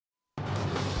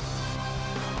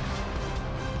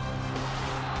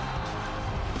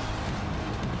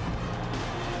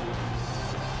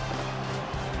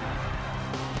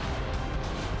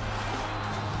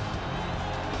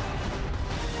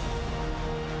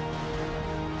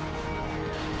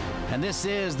And this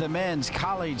is the Men's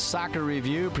College Soccer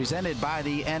Review presented by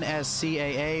the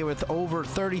NSCAA with over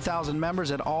 30,000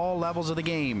 members at all levels of the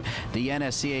game. The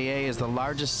NSCAA is the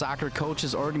largest soccer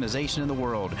coaches organization in the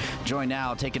world. Join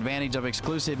now, take advantage of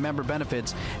exclusive member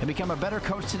benefits, and become a better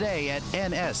coach today at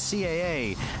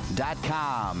nscaa.com.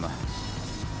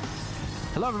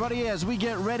 Hello, everybody. As we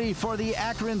get ready for the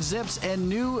Akron Zips and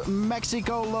New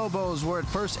Mexico Lobos, we're at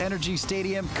First Energy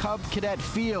Stadium, Cub Cadet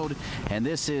Field, and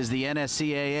this is the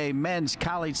NSCAA Men's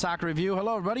College Soccer Review.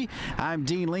 Hello, everybody. I'm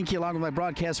Dean Linke, along with my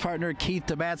broadcast partner, Keith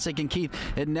Tabatznik. And Keith,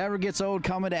 it never gets old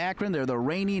coming to Akron. They're the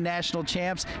reigning national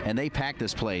champs, and they pack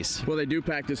this place. Well, they do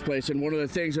pack this place, and one of the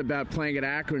things about playing at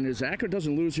Akron is Akron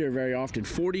doesn't lose here very often.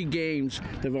 40 games,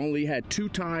 they've only had 2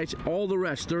 ties, all the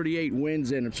rest, 38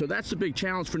 wins in them. So that's the big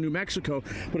challenge for New Mexico.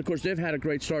 But, of course, they've had a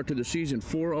great start to the season,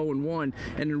 4-0-1.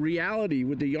 And in reality,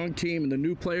 with the young team and the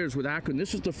new players with Akron,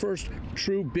 this is the first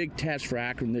true big test for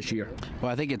Akron this year.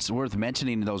 Well, I think it's worth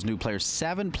mentioning those new players.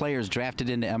 7 players drafted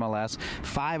into MLS,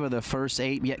 5 of the first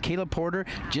 8. Yet Caleb Porter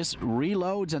just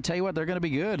reloads. I'll tell you what, they're going to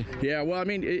be good. Yeah, well, I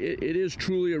mean, it is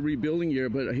truly a rebuilding year,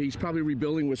 but he's probably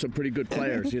rebuilding with some pretty good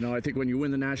players. I think when you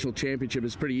win the national championship,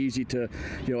 it's pretty easy to,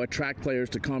 attract players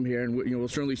to come here, and we'll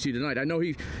certainly see tonight. I know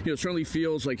he, certainly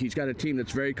feels like he's got a team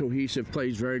that's very cohesive,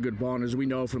 plays very good ball, and as we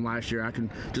know from last year,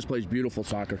 Akron just plays beautiful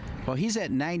soccer. Well, he's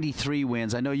at 93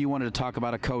 wins. I know you wanted to talk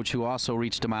about a coach who also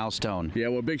reached a milestone. Yeah,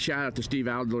 well, big shout out to Steve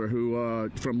Adler, who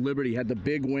from Liberty had the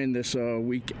big win this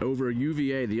week over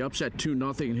UVA, the upset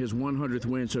 2-0 in his 100th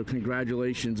win. So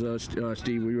congratulations,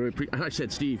 Steve. I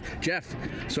said Steve. Jeff.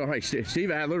 Sorry,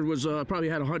 Steve Adler was probably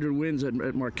had 100 wins at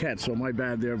Marquette, so my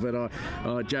bad there. But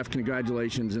Jeff,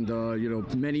 congratulations, and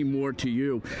many more to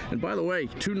you. And by the way,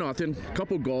 2-0,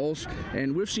 couple goals,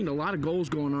 and we've seen a lot of goals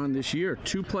going on this year.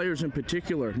 2 players in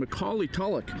particular. Macaulay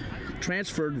Tulloch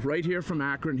transferred right here from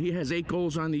Akron. He has 8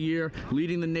 goals on the year,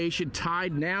 leading the nation,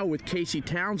 tied now with Casey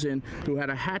Townsend, who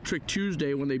had a hat trick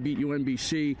Tuesday when they beat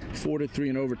UMBC 4-3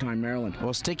 in overtime, Maryland.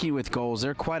 Well, sticking with goals, there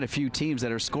are quite a few teams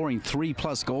that are scoring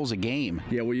 3+ goals a game.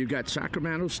 Yeah, well, you've got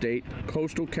Sacramento State,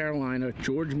 Coastal Carolina,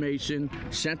 George Mason,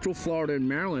 Central Florida, and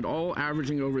Maryland, all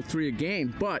averaging over 3 a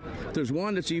game. But there's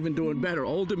one that's even doing better.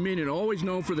 Old Dominion, always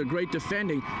known for their great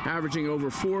defending, averaging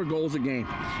over 4 goals a game.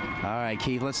 All right,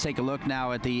 Keith, let's take a look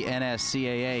now at the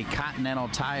NSCAA Continental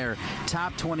Tire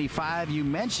Top-25. You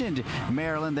mentioned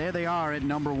Maryland. There they are at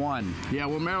number 1. Yeah,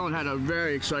 well, Maryland had a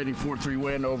very exciting 4-3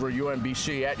 win over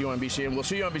UMBC at UMBC, and we'll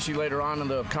see UMBC later on in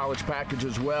the college package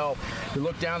as well. We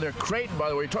look down there. Creighton, by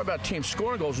the way, you talk about teams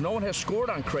scoring goals. No one has scored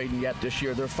on Creighton yet this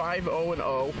year. They're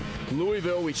 5-0-0.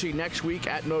 Louisville, we see next week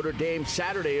at Notre Dame.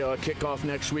 Saturday kickoff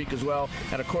next week as well.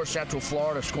 And, of course, Central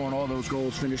Florida scoring all those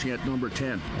goals, finishing at number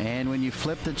 10. And when you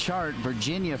flip the chart,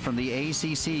 Virginia from the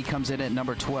ACC comes in at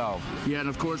number 12. Yeah, and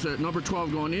of course, at number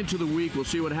 12 going into the week, we'll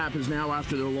see what happens now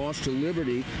after their loss to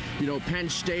Liberty. Penn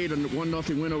State, a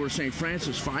 1-0 win over St.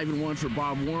 Francis, 5-1 for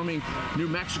Bob Warming. New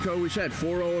Mexico, we said,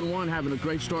 4-0-1, having a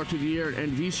great start to the year.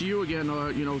 And VCU, again,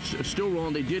 still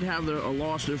rolling. They did have their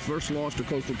first loss to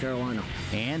Coastal Carolina.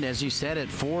 And as you said, at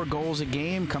 4 goals a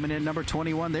game, coming in at number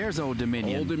 21, there's Old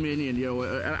Dominion. Old Dominion,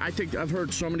 I think I've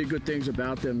heard so many good things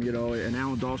about them, and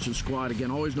Alan Dawson's squad,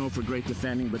 again, always known for great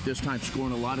defending, but this time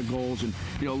scoring a lot of goals. And,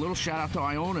 a little shout out to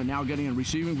Iona, now getting in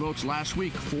receiving votes last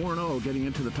week, 4-0, getting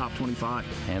into the top 25.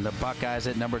 And the Buckeyes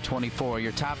at number 24.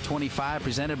 Your top 25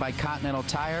 presented by Continental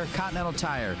Tire. Continental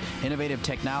Tire, innovative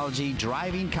technology,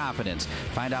 driving confidence.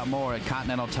 Find out more at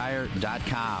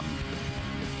continentaltire.com.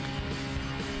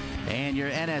 And your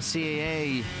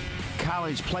NSCAA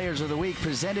College Players of the Week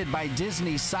presented by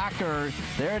Disney Soccer.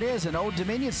 There it is, an Old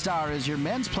Dominion star is your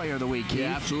men's player of the week, Keith.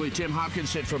 Yeah, absolutely. Tim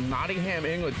Hopkinson from Nottingham,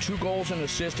 England, 2 goals and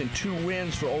assists and 2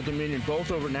 wins for Old Dominion, both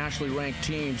over nationally ranked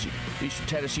teams, East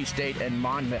Tennessee State and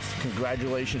Monmouth.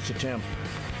 Congratulations to Tim.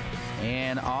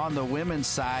 And on the women's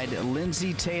side,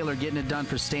 Lindsay Taylor getting it done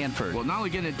for Stanford. Well, not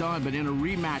only getting it done, but in a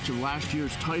rematch of last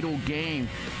year's title game.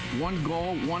 1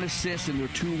 goal, 1 assist in their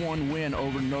 2-1 win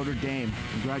over Notre Dame.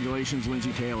 Congratulations,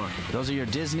 Lindsay Taylor. Those are your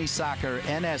Disney Soccer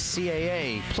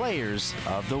NSCAA Players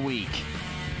of the Week.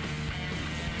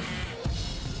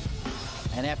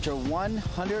 And after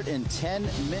 110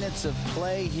 minutes of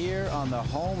play here on the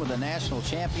home of the national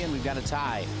champion, we've got a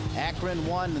tie. Akron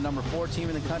won, the number 4 team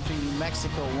in the country. New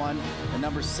Mexico won, the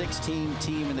number 16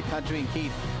 team in the country. And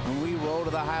Keith, when we roll to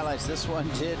the highlights. This one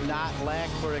did not lack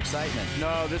for excitement.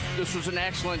 No, this was an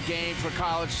excellent game for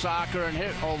college soccer, and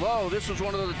although this was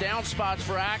one of the down spots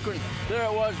for Akron, there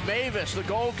it was, Mavis, the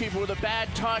goalkeeper, with a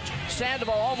bad touch.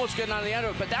 Sandoval almost getting on the end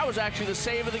of it, but that was actually the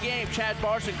save of the game. Chad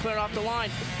Barson clearing off the line.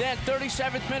 Then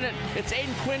 37th minute, it's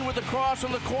Aiden Quinn with the cross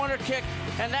on the corner kick,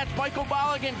 and that's Michael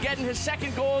Bolligan getting his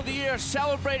second goal of the year,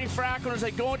 celebrating for Akron as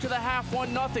they go into the half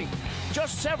 1-0.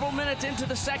 Just several minutes into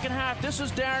the second half, this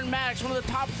is Darren Maddox, one of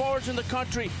the top forwards in the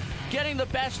country, getting the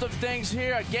best of things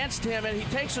here against him, and he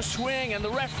takes a swing, and the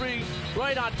referee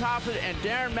right on top of it, and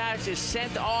Darren Maddox is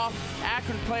sent off.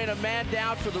 Akron playing a man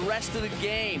down for the rest of the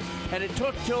game, and it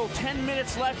took till 10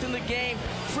 minutes left in the game.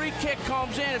 Free kick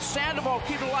comes in, it's Sandoval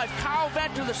keeping it alive. Kyle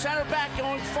Venter, the center back,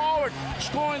 going forward,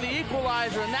 scoring the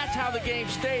equalizer, and that's how the game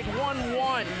stayed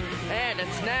 1-1. And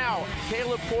it's now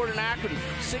Caleb Ford and Akron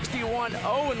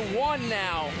 61-0-1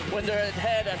 now when they're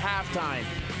ahead at halftime.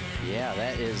 Yeah,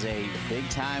 that is a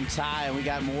big-time tie, and we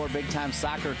got more big-time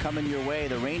soccer coming your way.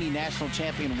 The reigning national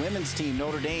champion women's team,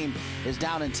 Notre Dame, is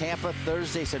down in Tampa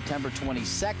Thursday, September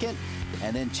 22nd.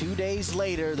 And then 2 days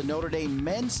later, the Notre Dame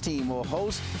men's team will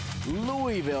host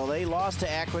Louisville. They lost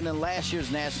to Akron in last year's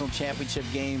national championship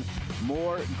game.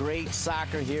 More great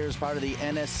soccer here as part of the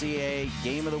NSCAA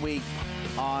Game of the Week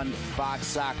on Fox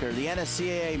Soccer. The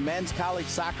NSCAA Men's College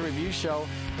Soccer Review Show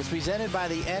is presented by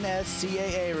the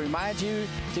NSCAA. Remind you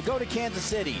to go to Kansas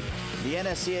City. The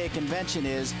NSCAA convention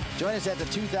is. Join us at the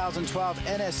 2012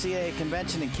 NSCAA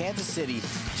convention in Kansas City,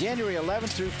 January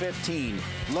 11th through 15.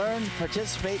 Learn,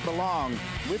 participate, belong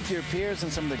with your peers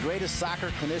and some of the greatest soccer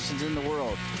clinicians in the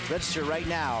world. Register right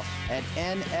now at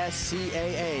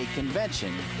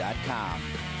nscaaconvention.com.